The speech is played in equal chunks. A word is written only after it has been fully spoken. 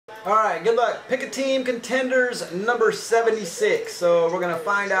Alright, good luck. Pick a team, Contenders number 76. So we're going to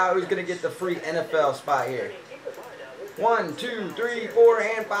find out who's going to get the free NFL spot here. 1, 2, 3, 4,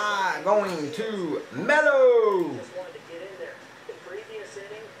 and 5. Going to Mello.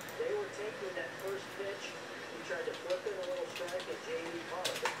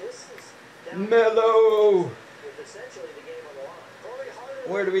 Mello.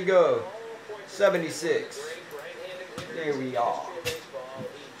 Where do we go? 76. There we are.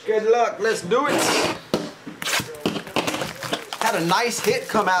 Good luck. Let's do it. Had a nice hit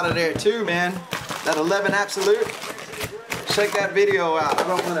come out of there too, man. That 11 absolute. Check that video out. I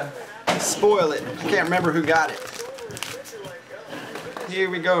don't want to spoil it. I can't remember who got it.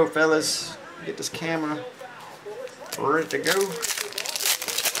 Here we go, fellas. Get this camera ready to go.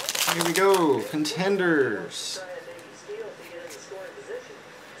 Here we go. Contenders.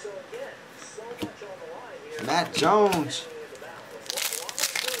 Matt Jones.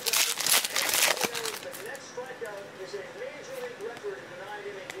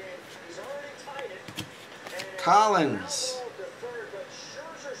 Collins.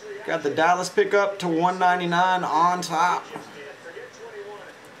 Got the Dallas pickup to 199 on top.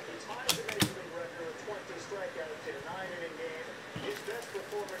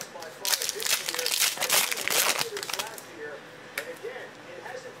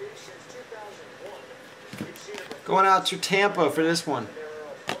 Going out to Tampa for this one.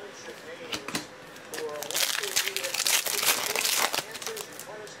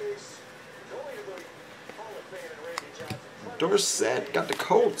 Dorsett got the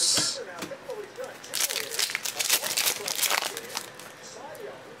Colts.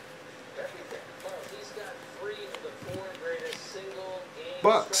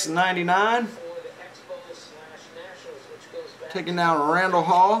 Bucks 99. Taking down Randall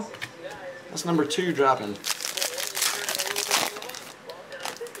Hall. That's number 2 dropping.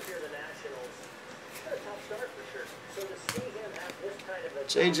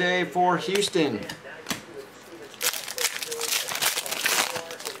 JJ for Houston.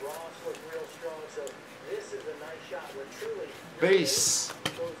 Base.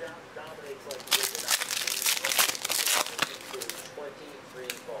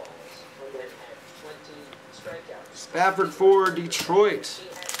 Spafford for Detroit.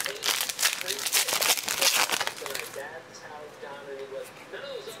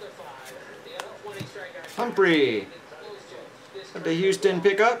 Humphrey. Got the Houston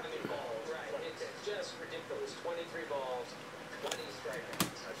pickup.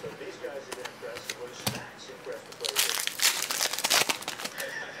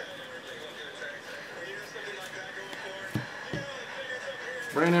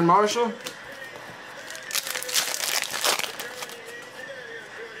 Brandon Marshall.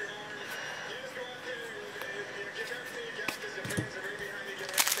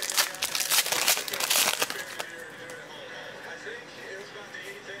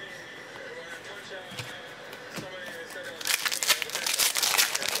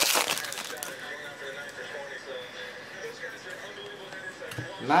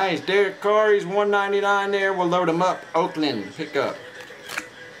 Nice. Derek Carr, he's 199 there. We'll load him up. Oakland pickup.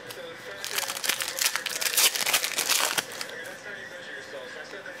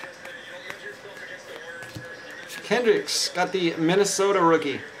 Hendricks got the Minnesota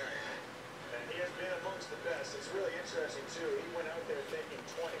rookie.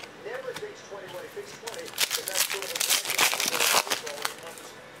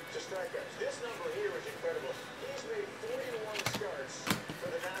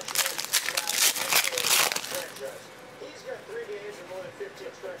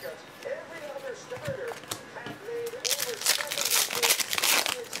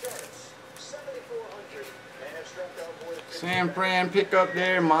 San Fran pick up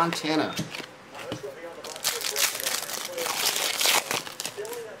there, Montana.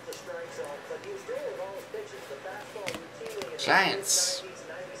 Giants.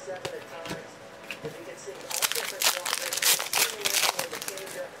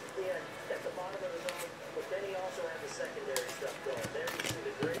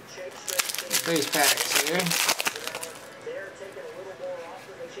 Base packs here.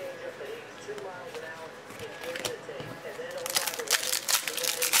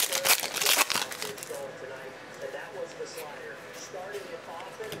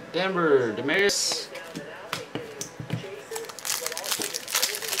 Denver, Demaris.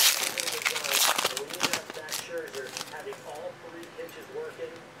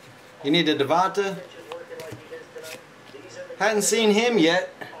 You need a Devonta. Hadn't seen him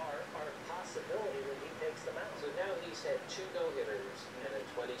yet.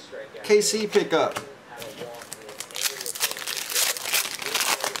 KC pickup.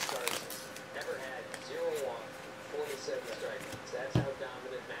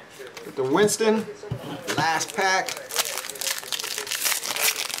 With the Winston, last pack.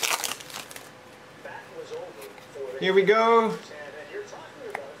 Here we go.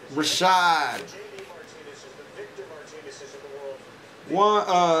 Rashad.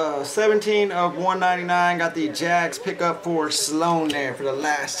 17 of 199. Got the Jags pickup for Sloan there for the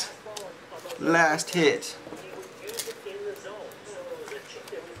last hit.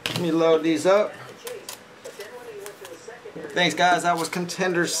 Let me load these up. Thanks guys, that was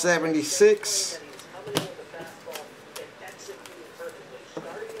Contenders 76.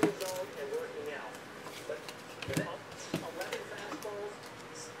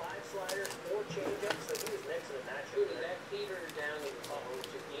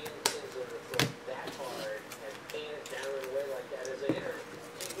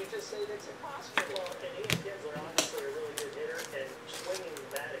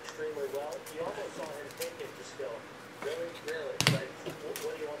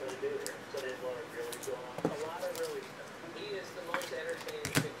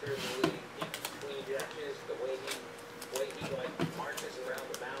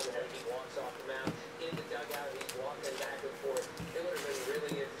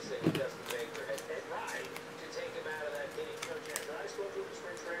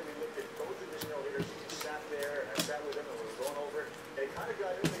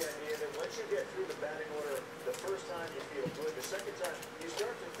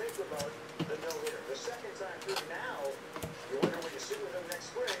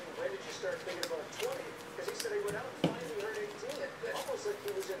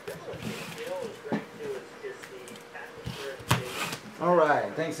 All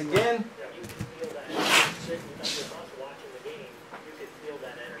right, thanks again.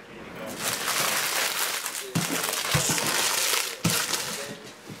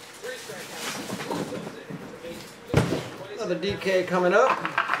 Another DK coming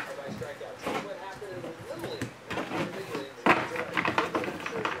up.